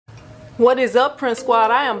What is up, Print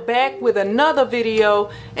Squad? I am back with another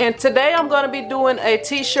video, and today I'm going to be doing a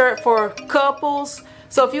t-shirt for couples.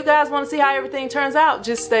 So if you guys want to see how everything turns out,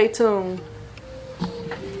 just stay tuned.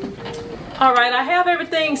 Alright, I have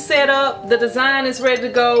everything set up. The design is ready to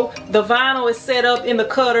go. The vinyl is set up in the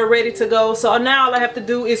cutter, ready to go. So now all I have to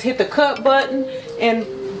do is hit the cut button and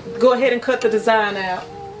go ahead and cut the design out.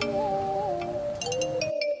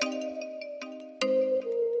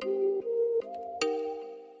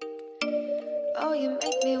 Oh, you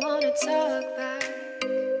make me wanna talk back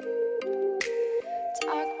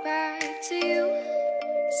to you.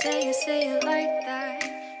 Say it like that.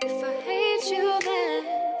 If I hate you, then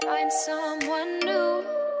find someone new,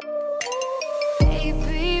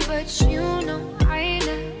 baby. But you know I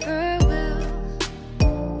never will.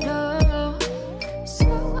 No,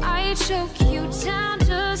 so I choke you down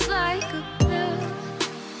just like a pill.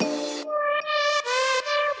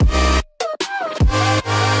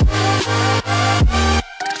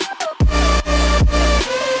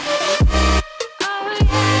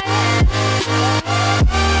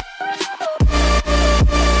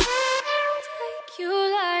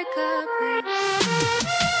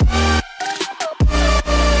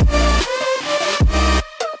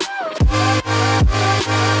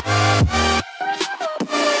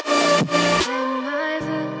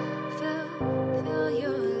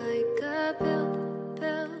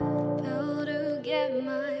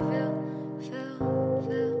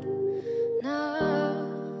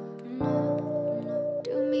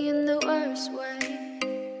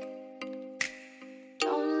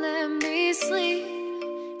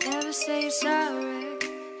 Say sorry.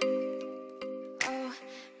 Oh,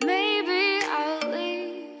 maybe I'll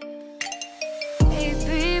leave,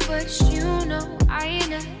 baby, but you know I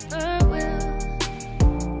never will.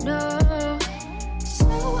 No, so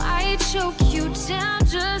I choke you down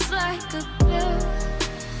just like a pill.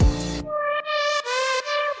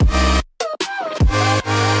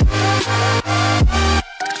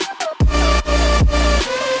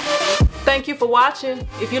 Thank you for watching.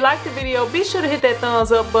 If you liked the video, be sure to hit that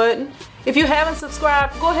thumbs up button. If you haven't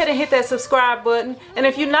subscribed, go ahead and hit that subscribe button. And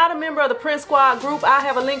if you're not a member of the Print Squad group, I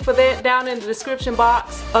have a link for that down in the description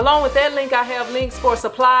box. Along with that link, I have links for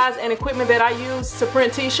supplies and equipment that I use to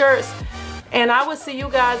print t-shirts. And I will see you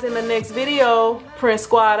guys in the next video. Print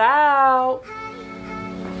Squad out.